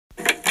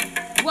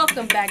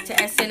Welcome back to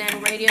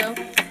SNN Radio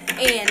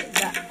and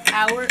the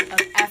Hour of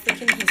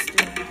African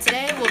History.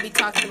 Today we'll be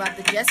talking about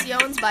the Jesse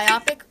Owens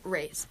biopic,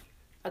 Race.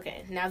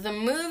 Okay, now the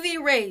movie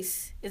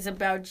Race is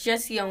about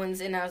Jesse Owens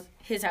and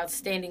his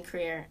outstanding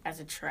career as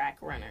a track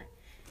runner.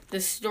 The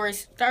story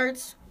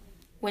starts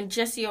when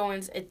Jesse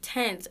Owens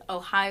attends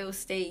Ohio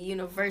State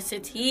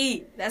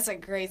University. That's a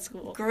great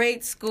school.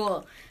 Great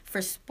school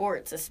for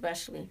sports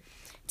especially.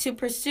 To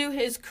pursue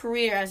his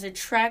career as a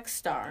track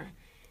star,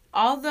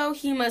 although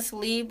he must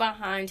leave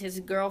behind his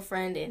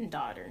girlfriend and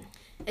daughter.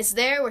 It's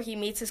there where he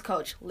meets his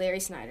coach, Larry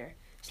Snyder.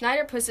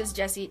 Snyder pushes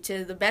Jesse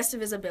to the best of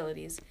his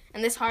abilities,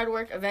 and this hard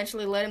work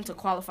eventually led him to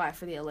qualify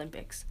for the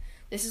Olympics.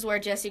 This is where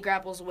Jesse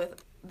grapples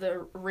with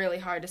the really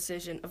hard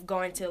decision of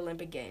going to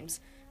Olympic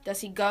Games.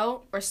 Does he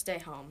go or stay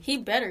home? He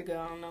better go,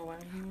 I don't know why.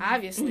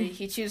 Obviously,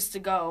 he chooses to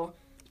go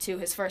to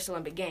his first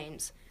Olympic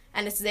Games,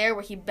 and it's there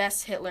where he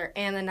bests Hitler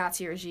and the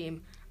Nazi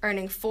regime,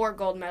 earning 4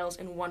 gold medals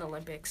in 1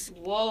 Olympics.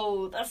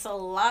 Whoa, that's a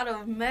lot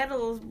of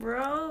medals,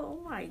 bro. Oh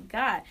my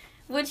God.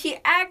 Which he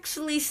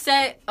actually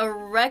set a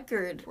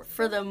record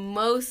for the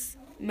most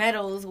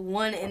medals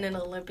won in an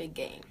Olympic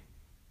game.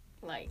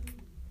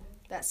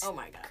 That's oh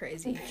my God.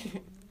 Crazy.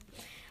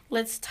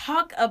 Let's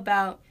talk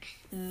about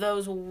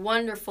those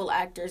wonderful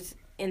actors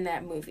in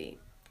that movie.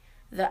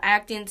 The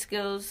acting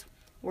skills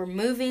were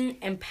moving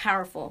and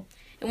powerful.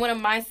 And one of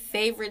my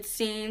favorite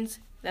scenes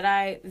that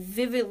I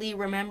vividly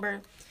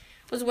remember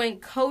was when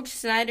Coach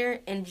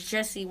Snyder and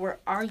Jesse were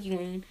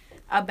arguing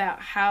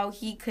about how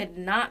he could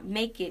not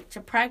make it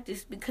to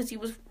practice because he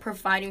was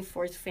providing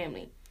for his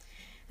family.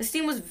 The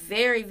scene was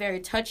very, very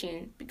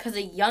touching because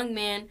a young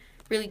man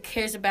really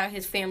cares about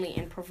his family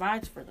and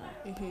provides for them.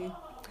 Mm-hmm.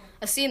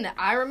 A scene that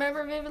I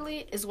remember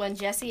vividly is when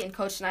Jesse and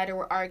Coach Snyder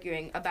were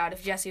arguing about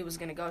if Jesse was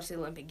going to go to the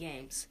Olympic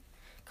Games.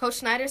 Coach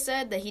Snyder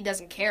said that he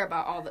doesn't care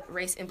about all the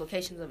race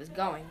implications of his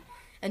going,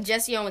 and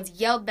Jesse Owens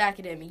yelled back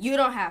at him, "You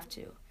don't have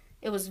to."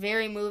 It was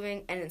very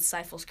moving and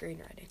insightful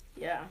screenwriting.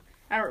 Yeah,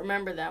 I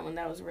remember that one.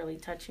 That was really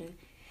touching.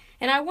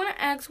 And I want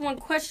to ask one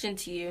question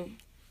to you.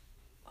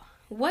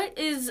 What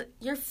is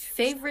your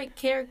favorite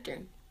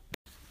character?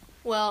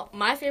 Well,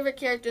 my favorite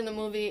character in the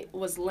movie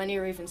was Leni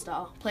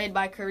Riefenstahl, played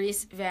by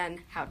Carice Van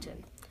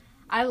Houten.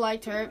 I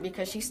liked her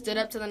because she stood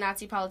up to the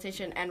Nazi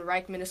politician and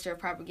Reich Minister of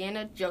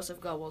Propaganda,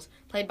 Joseph Goebbels,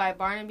 played by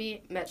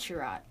Barnaby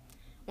Metzgerot.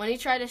 When he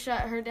tried to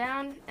shut her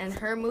down in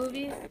her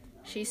movie,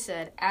 she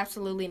said,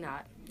 "Absolutely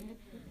not."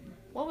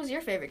 What was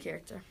your favorite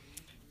character?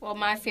 Well,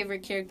 my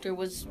favorite character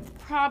was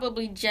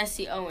probably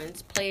Jesse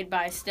Owens, played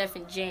by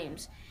Stephen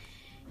James.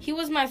 He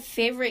was my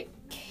favorite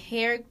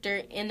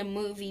character in the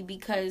movie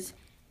because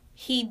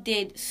he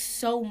did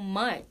so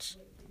much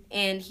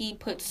and he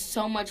put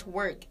so much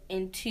work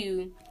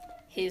into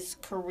his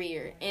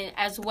career. And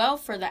as well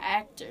for the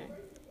actor,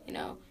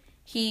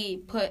 he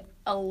put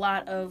a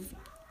lot of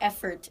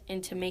effort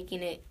into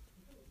making it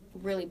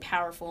really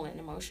powerful and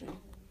emotional.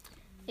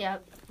 Yeah,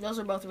 those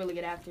are both really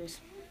good actors.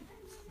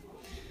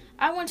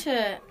 I want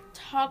to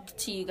talk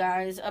to you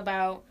guys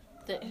about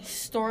the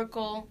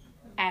historical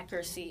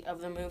accuracy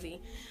of the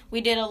movie. We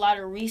did a lot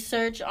of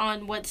research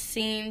on what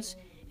scenes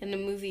in the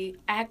movie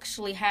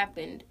actually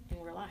happened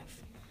in real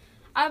life.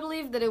 I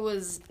believe that it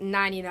was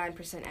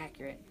 99%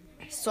 accurate,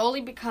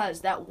 solely because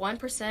that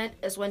 1%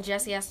 is when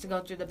Jesse has to go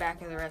through the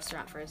back of the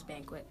restaurant for his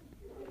banquet.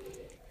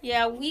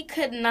 Yeah, we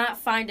could not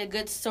find a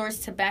good source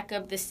to back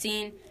up the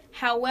scene.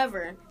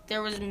 However,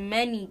 there was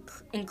many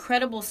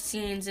incredible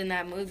scenes in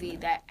that movie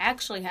that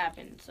actually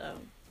happened. So,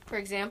 for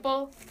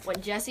example,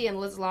 when Jesse and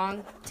Liz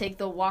Long take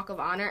the Walk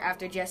of Honor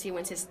after Jesse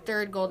wins his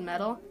 3rd gold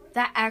medal,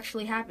 that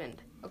actually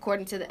happened.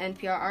 According to the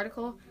NPR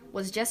article,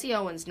 was Jesse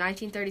Owens'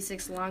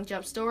 1936 long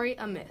jump story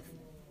a myth?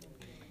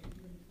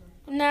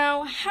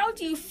 Now, how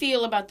do you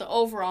feel about the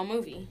overall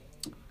movie?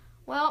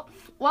 Well,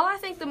 while I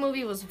think the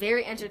movie was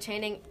very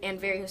entertaining and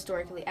very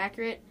historically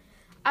accurate,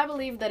 I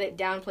believe that it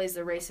downplays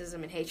the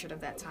racism and hatred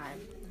of that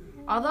time.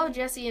 Although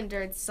Jesse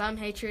endured some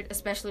hatred,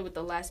 especially with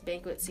the last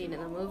banquet scene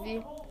in the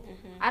movie,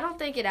 I don't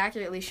think it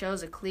accurately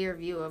shows a clear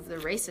view of the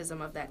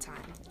racism of that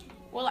time.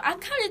 Well, I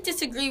kind of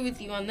disagree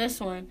with you on this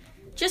one.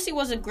 Jesse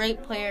was a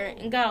great player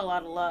and got a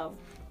lot of love,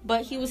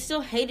 but he was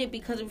still hated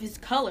because of his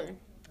color.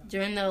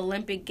 During the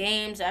Olympic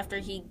Games, after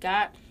he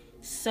got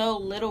so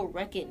little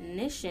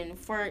recognition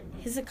for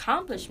his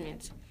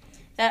accomplishments,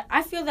 that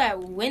I feel that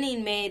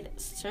winning made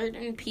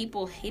certain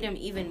people hate him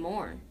even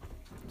more.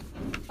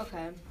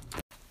 Okay.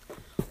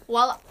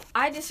 Well,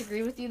 I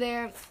disagree with you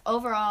there.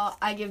 Overall,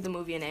 I give the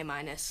movie an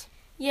A-.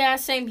 Yeah,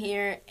 same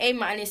here.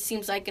 A-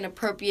 seems like an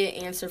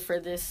appropriate answer for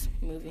this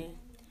movie.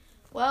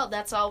 Well,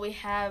 that's all we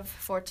have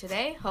for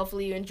today.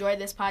 Hopefully you enjoyed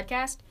this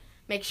podcast.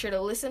 Make sure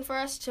to listen for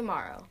us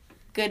tomorrow.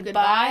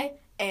 Goodbye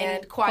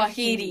and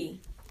Kwaheri.